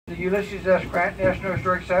The Ulysses S. Grant National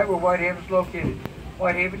Historic Site where Whitehaven is located.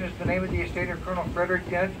 Whitehaven is the name of the estate of Colonel Frederick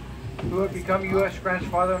Dent, who would become U.S. Grant's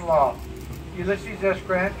father-in-law. Ulysses S.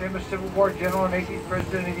 Grant, famous Civil War general and 18th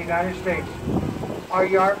President of the United States. Our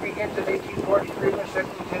yard begins in 1843 when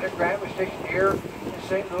Second Lieutenant Grant was stationed here in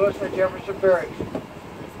St. Louis at Jefferson Barracks.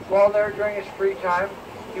 While there during his free time,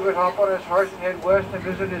 he would hop on his horse and head west and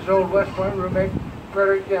visit his old West Point roommate,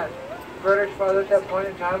 Frederick Dent. Frederick's father at that point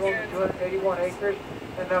in time owned 281 acres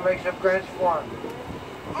and now makes up Grant's farm.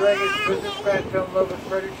 During his visit, Grant fell in love with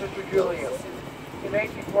Frederick's sister Julia. In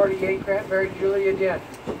 1848, Grant married Julia Dent.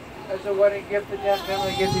 As a wedding gift, the Dent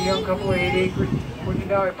family gave the young couple 8 acres, which is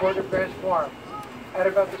now a part of Grant's farm. At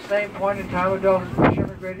about the same point in time, Adolphus Busch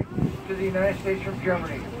immigrated to the United States from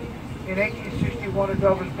Germany. In 1861,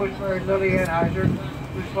 Adolphus Busch married Lily Ann Heiser,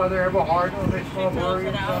 whose father Eberhard owned a small brewery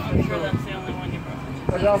in South Dakota.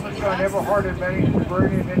 Adolphus John Eberhard had managed the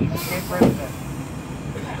brewery and then she became president.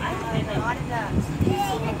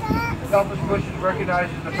 Adolphus Busch is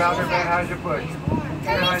recognized as the founder of Anheuser-Busch.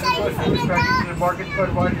 Anheuser-Busch was respected to the market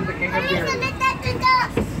Budweiser, the king of beer.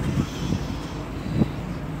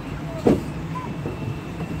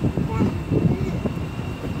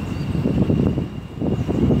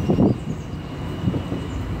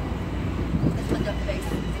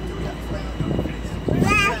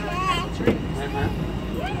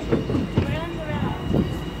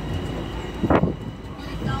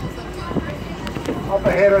 Up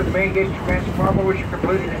ahead are the main gates to Grant's Farm, which were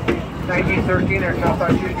completed in 1913 and are topped by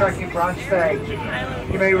 2 striking bronze stags.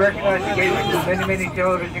 You may recognize the gates from many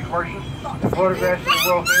television commercials and photographs of the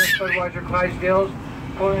world famous Budweiser Clydesdales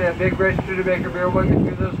pulling that big red Studebaker beer wagon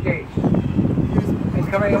through those gates. And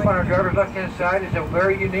coming up on our driver's left-hand side is a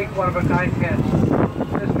very unique, one-of-a-kind fence.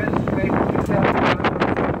 This fence is made from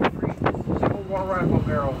 2,103 Civil War rifle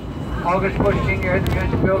barrels. August Busch Sr. had the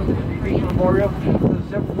fence built as a defeat memorial to the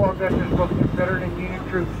Civil War veterans, both Confederate and Union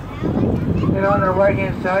troops. And on our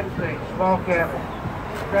right-hand side is a small cabin.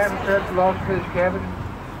 Grant repaired the logs for this cabin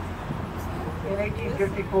in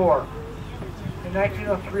 1854. In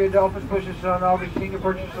 1903, Adolphus Busch's son, August Sr.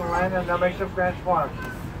 purchased the land and now makes up Grant's Farm.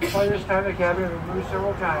 By this time, the cabin had been moved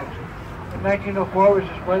several times. In 1904, it was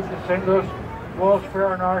displayed at the St. Louis World's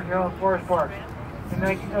Fair in Art Hill and Forest Park. In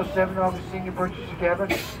 1907, August Sr. purchased the cabin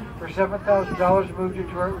for $7,000 and moved it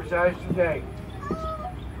to where it resides today.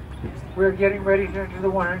 We are getting ready to enter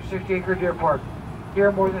the 160-acre deer park.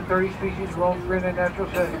 Here, more than 30 species roam free in a natural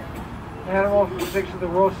setting. Animals from 6 of the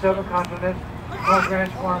world's 7 continents call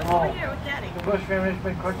Grant's Farm home. The Busch family has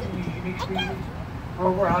been collecting these unique species for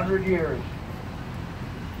over 100 years.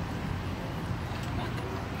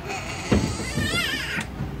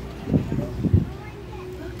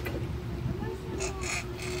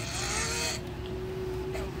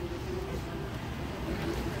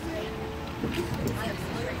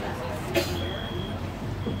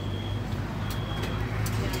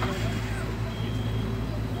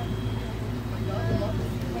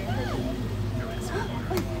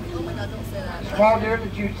 Small deer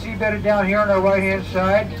that you see bedded down here on our right-hand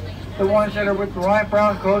side, the ones that are with the light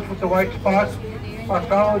brown coats with the white spots, are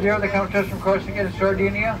fallow deer that come to us from Corsica and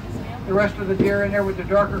Sardinia. The rest of the deer in there with the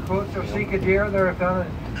darker coats are Sika deer that are found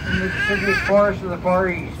in the deciduous forests of the Far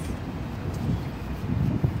East.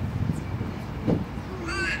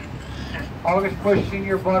 August Busch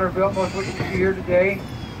Sr. bought or built most of what you see here today,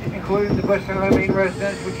 including the Busch family main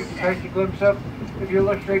residence, which you can catch a glimpse of if you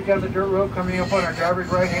look straight down the dirt road coming up on our driver's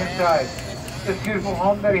right-hand side. This beautiful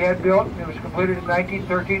home that he had built, it was completed in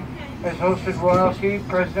 1913, has hosted royalty,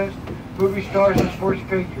 presidents, movie stars, and sports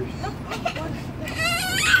figures.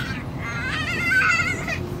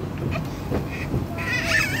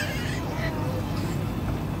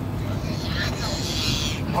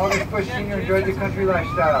 August Busch Sr. enjoyed the country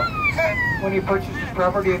lifestyle. When he purchased his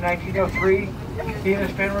property in 1903, he and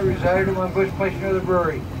his family resided in one Busch place near the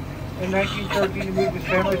brewery. In 1913, he moved his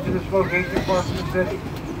family to this location far from the city.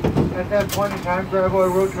 At that point in time, Gravois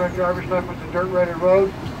Road to our driver's left was a dirt-rutted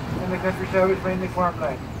road, and the countryside was mainly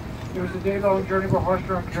farmland. It was a day-long journey by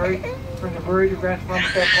horse-drawn carriage from the brewery to Grant's Farm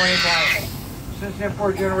at that point in time. Since then,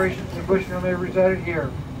 4 generations, the Busch family resided here.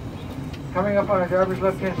 Coming up on our driver's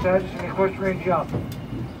left-hand side is an equestrian jump.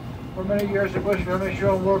 For many years, the Busch family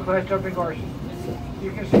showed world-class jumping horses.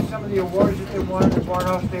 You can see some of the awards that they won in the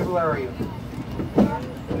Barnhouse Stable area.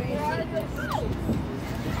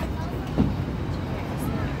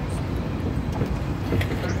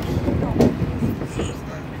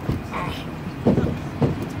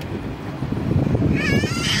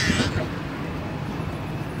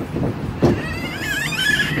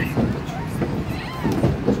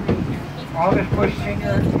 August Busch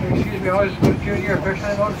Sr., August Busch Jr.,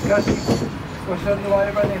 affectionately known as Gussie, was so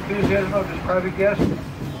delighted by the enthusiasm of his private guests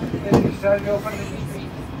that he decided to open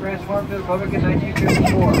Grants Farm to the public in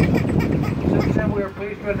 1954. Since then, we are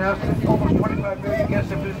pleased to announce that almost 25 million guests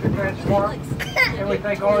have visited Grants Farm, and we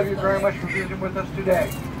thank all of you very much for visiting with us today.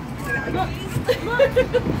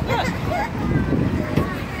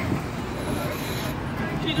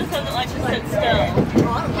 She just doesn't like to sit still.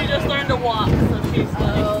 She just learned to walk, so she's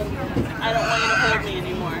like, I don't want you to hold me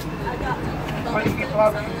anymore. When you get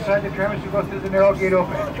locked inside the tram as you go through the narrow gate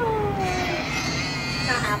opening. Not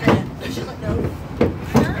happening. She's like, no. She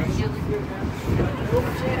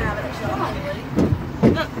ain't having it. She's like, I'm ready.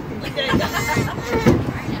 Look, there you go.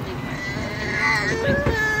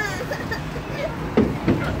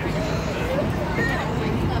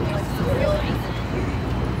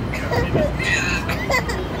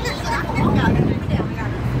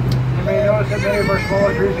 You may notice that many of our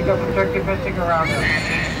smaller trees have got protective fencing around them.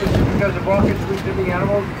 This is because of all gets weak to the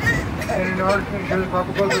animals, and in order to ensure the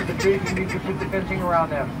proper growth of the trees, you need to put the fencing around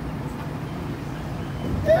them.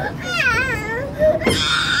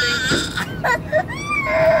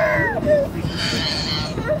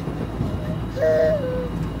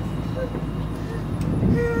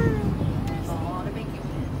 Oh, to make you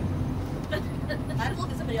I'd look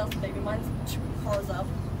at somebody else's baby. Mine's paws up.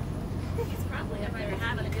 He's probably up there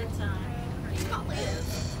having a good time. He probably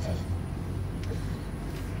is.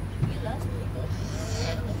 He loves people.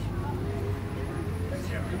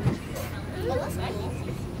 Well, that's nice.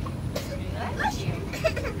 Bless you.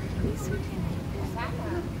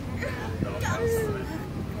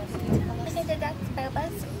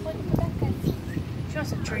 She wants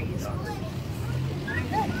some trees.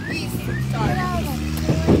 He's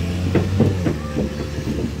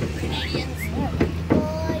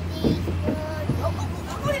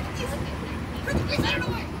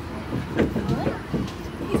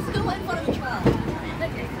still in front of the truck.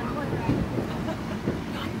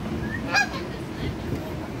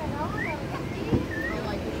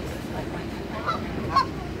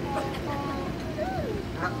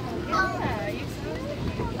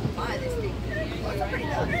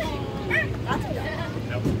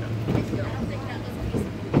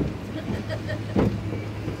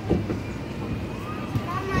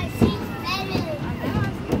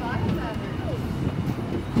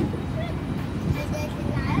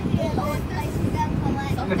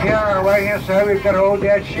 And here on our right hand side, we've got our old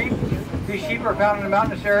dad sheep. These sheep are found in the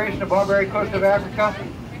mountainous areas in the Barbary coast of Africa.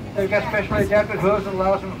 They've got specially adapted hooves that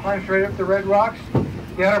allows them to climb straight up the red rocks.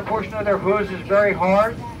 The outer portion of their hooves is very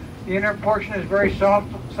hard. The inner portion is very soft,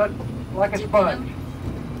 like a sponge.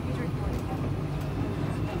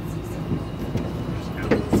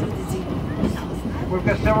 We've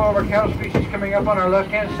got several of our cattle species coming up on our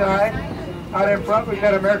left-hand side. Out in front, we've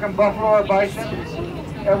got American buffalo or bison.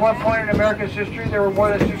 At one point in America's history, there were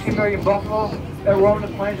more than 60 million buffalo that roamed the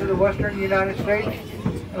plains of the western United States.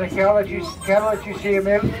 And the cattle that you see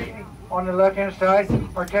immediately on the left-hand side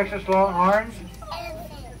are Texas Longhorns.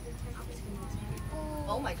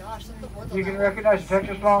 Oh my gosh, look at the words on You can that. recognize the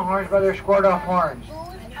Texas Longhorns by their squared-off horns.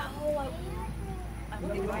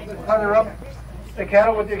 Further up, the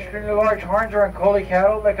cattle with the extremely large horns are Ankole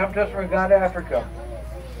cattle that come to us from Uganda, Africa.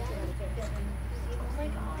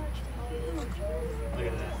 Look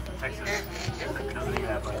at that. Texas doesn't even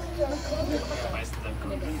have bison. Bison doesn't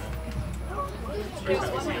come in. First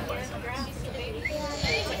time I see a bison.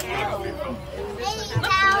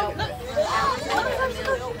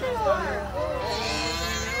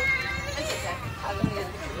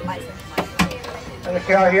 And the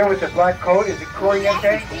cow here with the black coat is a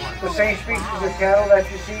Corriente, the same species of cattle that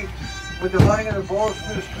you see with the running of the bulls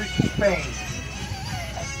through the streets of Spain.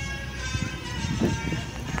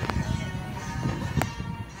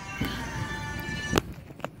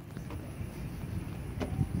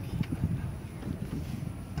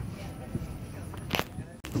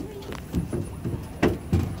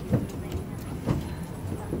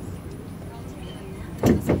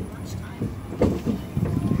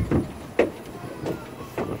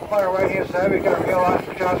 On our right hand side, we've got a male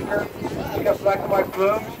ostrich Oscar. He's got black and white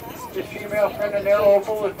plumes. His female friend in there,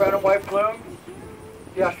 Opal, is brown and white plumes.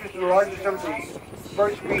 The ostrich is the largest of the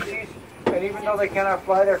bird species, and even though they cannot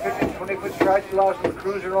fly, their 15 to 20 foot strides allows them to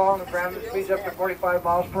cruise along the ground at speeds up to 45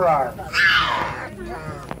 miles per hour. Look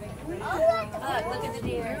at the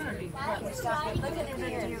deer. Look at the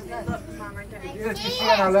deer. As you see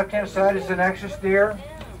on our left hand side is an Axis deer.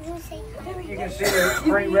 You can see their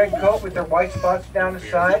pretty red coat with their white spots down the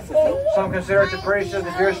side. Some consider it the prettiest of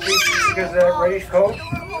the deer species because of that reddish coat.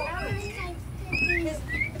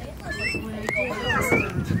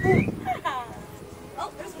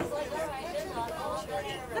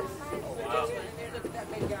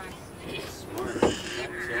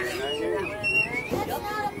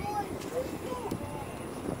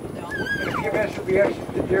 we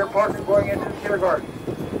exit the deer park and going into the Deer Garden.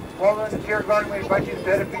 While in the Deer Garden, we invite you to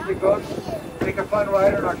pet and feed the goats, take a fun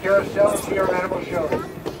ride on our carousel, and see our animal shows.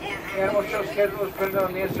 The animal show schedule is printed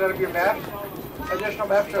on the inside of your maps. Additional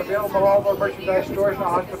maps are available at all of our merchandise stores and the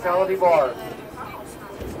hospitality bar.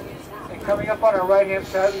 And coming up on our right-hand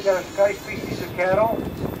side, we've got a Scottish species of cattle.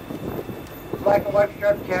 Black and white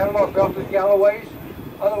striped cattle are belted Galloways,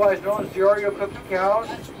 otherwise known as the Oreo cooked cows.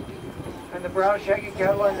 And the brown shaggy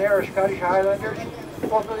cattle in there are Scottish Highlanders.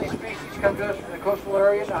 Both of these species come to us from the coastal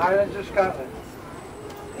area in the Highlands of Scotland.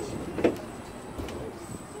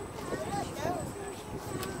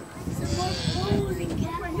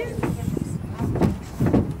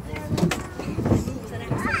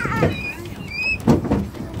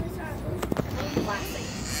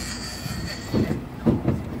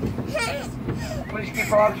 Please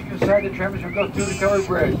keep our objects inside the trim as we go through the covered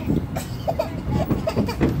bridge.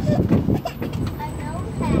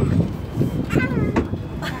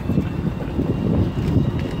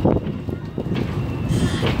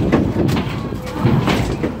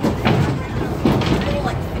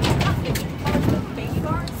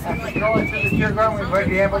 Deer Garden, we invite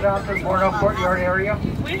you to amble down to the Bornell Courtyard area.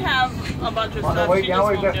 We have a bunch of On the stuff. way She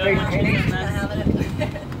down, just we've got won't do it face when painting. she's in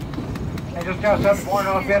this. And just outside the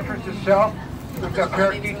Bornell entrance itself, we've got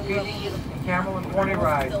parakeet feeding and camel and pony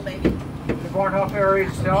rides. The Bornhof area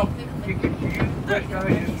itself, you can use the West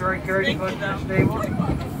County Historic Carriage Collection and Stables.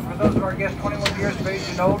 For those of our guests 21 years of age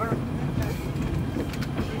and older,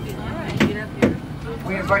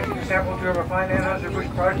 we invite you to sample two of our fine Anheuser-Busch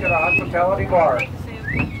products at our hospitality bar.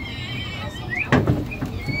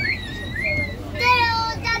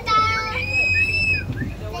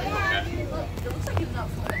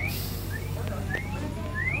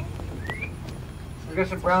 We've got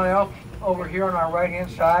some brown elk over here on our right-hand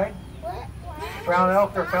side. Brown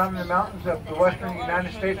elk are found in the mountains of the western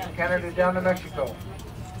United States from Canada down to Mexico.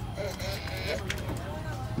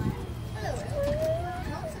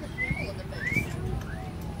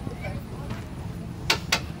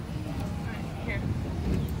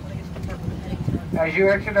 As you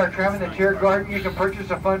exit our trim in the Deer Garden, you can purchase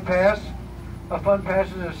a fun pass. A fun pass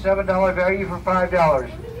is a $7 value for $5.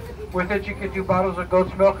 With it, you get 2 bottles of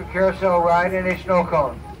goat's milk, a carousel ride, and a snow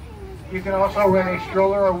cone. You can also rent a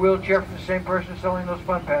stroller or wheelchair from the same person selling those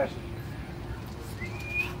fun passes.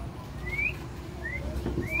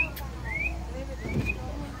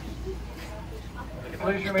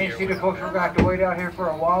 Please remain seated, folks. We're going to have to wait out here for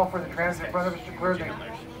a while for the trams in front of us to clear the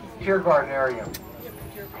Deer Garden area.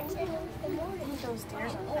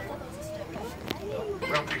 We're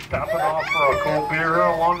going to be stopping off for a cold beer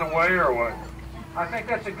along the way, or what? I think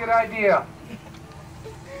that's a good idea.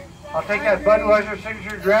 I'll take that Budweiser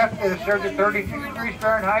signature draft that is served at 32 degrees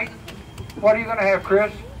Fahrenheit. What are you going to have,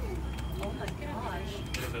 Chris?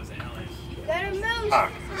 Ah.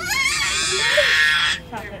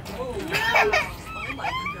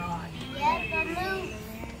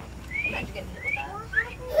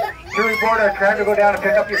 To report our trying to go down and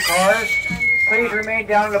pick up your cars, please remain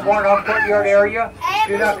down in the Bornhof Courtyard area.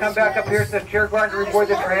 Do not come back up here to the Deer Garden to reboard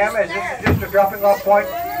the tram, as this is just a dropping off point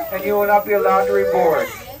and you will not be allowed to reboard.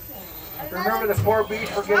 Remember the 4 B's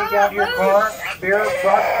for getting down to your car: beer,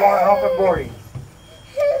 truck, Bornhof, and boarding.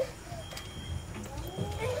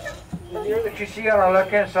 The deer that you see on our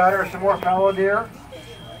left-hand side are some more fallow deer.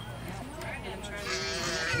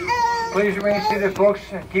 Please remain seated, folks,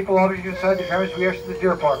 and keep a luggage inside the tram as we exit the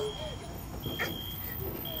deer park.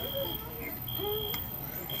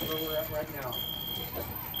 That's where we're at right now.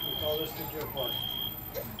 We call this the deer park.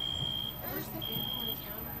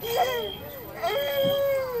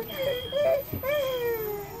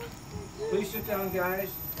 Please sit down, guys.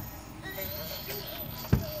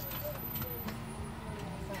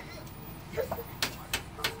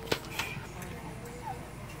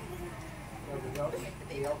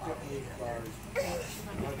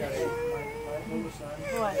 I've got my little son in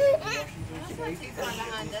Washington State. He's got a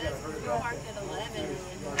herd of